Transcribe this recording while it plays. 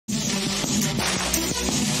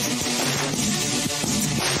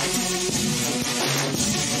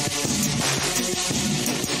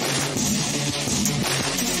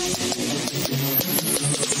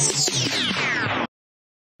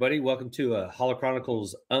everybody. Welcome to a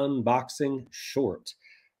Holochronicles unboxing short.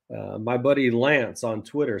 My buddy Lance on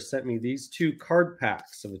Twitter sent me these two card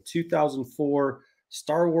packs of a 2004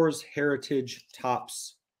 Star Wars Heritage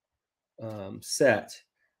Topps set,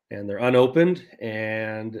 and they're unopened.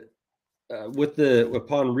 And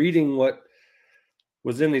upon reading what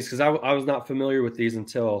was in these, because I was not familiar with these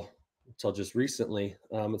until just recently.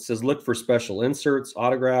 It says look for special inserts,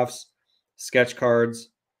 autographs, sketch cards,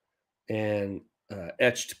 and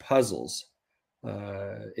etched puzzles.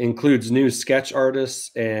 Includes new sketch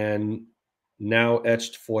artists and now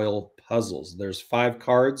etched foil puzzles. There's 5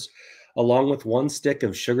 cards along with 1 stick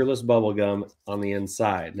of sugarless bubble gum on the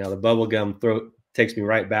inside. Now the bubble gum takes me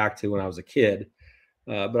right back to when I was a kid,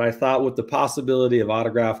 but I thought with the possibility of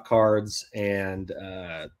autograph cards and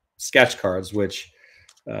sketch cards, which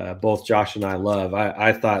both Josh and I love,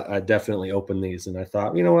 I thought I'd definitely open these, and I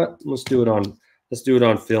thought, you know what, let's do it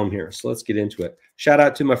on film here. So let's get into it. Shout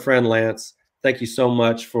out to my friend Lance. Thank you so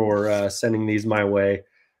much for sending these my way.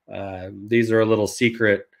 These are a little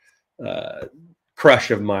secret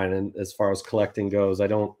crush of mine, and as far as collecting goes, I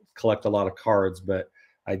don't collect a lot of cards, but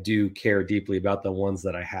I do care deeply about the ones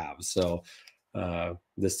that I have. So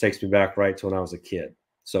this takes me back right to when I was a kid.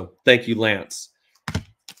 So thank you, Lance.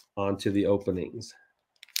 On to the openings.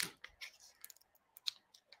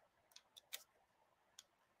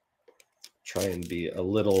 Try and be a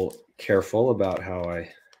little careful about how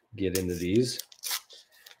I get into these.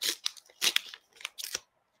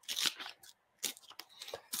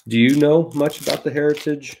 Do you know much about the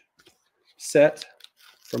Heritage set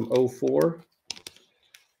from 04?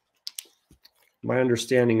 My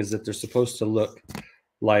understanding is that they're supposed to look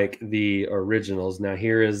like the originals. Now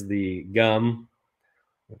here is the gum.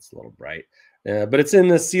 That's a little bright, but it's in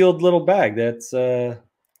the sealed little bag. That's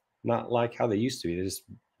not like how they used to be. They just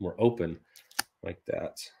were open like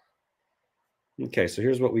that. Okay, so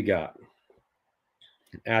here's what we got.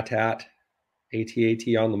 AT-AT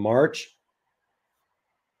on the march.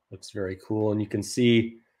 Looks very cool. And you can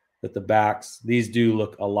see that the backs, these do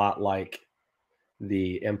look a lot like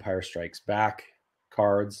the Empire Strikes Back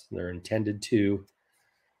cards. They're intended to.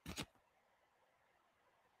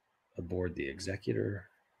 Aboard the Executor.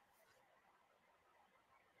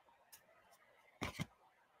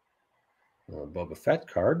 Boba Fett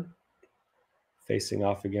card. Facing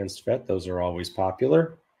off against Fett. Those are always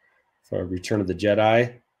popular for Return of the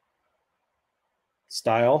Jedi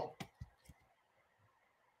style.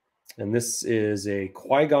 And this is a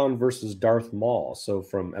Qui-Gon versus Darth Maul. So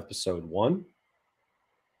from episode 1,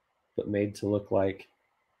 but made to look like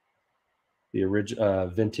the original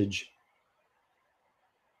vintage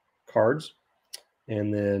cards.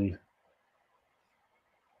 And then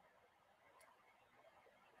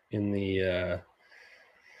in the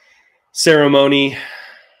ceremony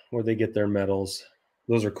where they get their medals,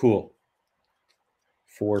 those are cool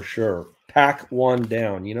for sure. Pack one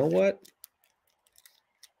down. You know what?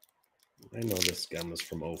 I know this gum is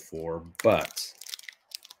from 04, but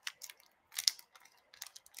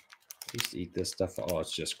I used to eat this stuff. Oh,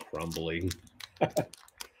 it's just crumbling. It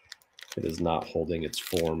is not holding its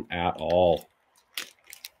form at all.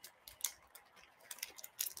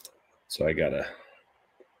 So I got a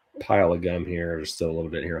pile of gum here. There's still a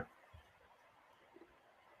little bit here.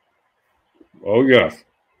 Oh, yes.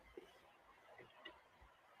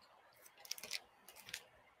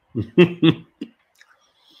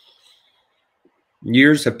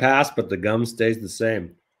 Years have passed, but the gum stays the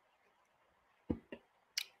same.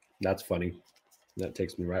 That's funny. That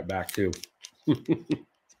takes me right back too.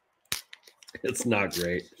 It's not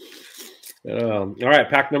great. All right,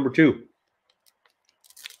 pack number 2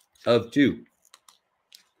 of 2.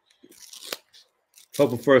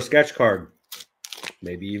 Hoping for a sketch card,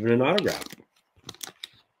 maybe even an autograph.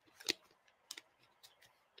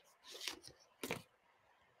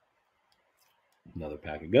 Another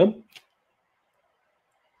pack of gum.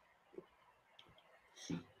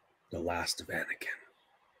 The Last of Anakin.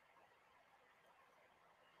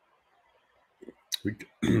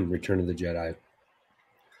 Return of the Jedi.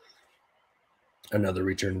 Another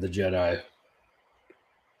Return of the Jedi.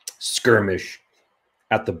 Skirmish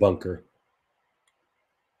at the bunker.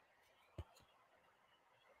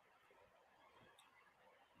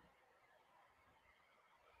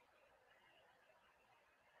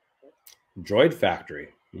 Droid Factory.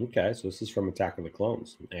 Okay, so this is from Attack of the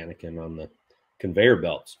Clones. Anakin on the conveyor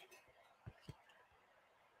belts.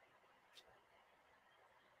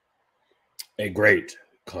 A great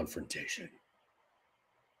confrontation.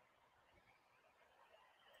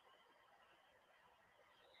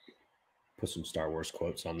 Put some Star Wars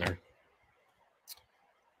quotes on there.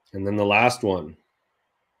 And then the last one.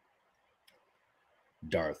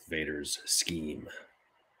 Darth Vader's scheme.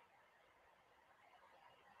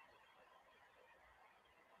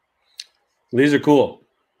 These are cool.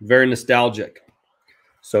 Very nostalgic.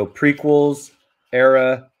 So prequels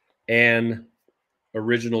era and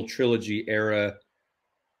original trilogy era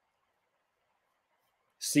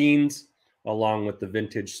scenes, along with the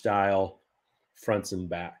vintage style fronts and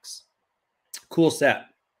backs. Cool set.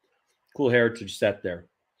 Cool heritage set there.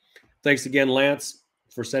 Thanks again, Lance,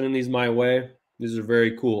 for sending these my way. These are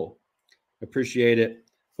very cool. Appreciate it.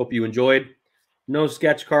 Hope you enjoyed. No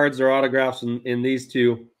sketch cards or autographs in these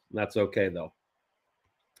two. That's okay, though.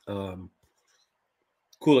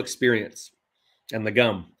 Cool experience. And the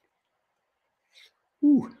gum.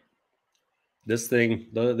 Whew. This thing,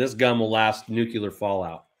 this gum will last nuclear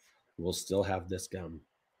fallout. We'll still have this gum.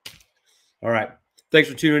 All right. Thanks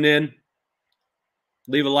for tuning in.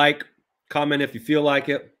 Leave a like, comment if you feel like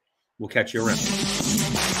it. We'll catch you around.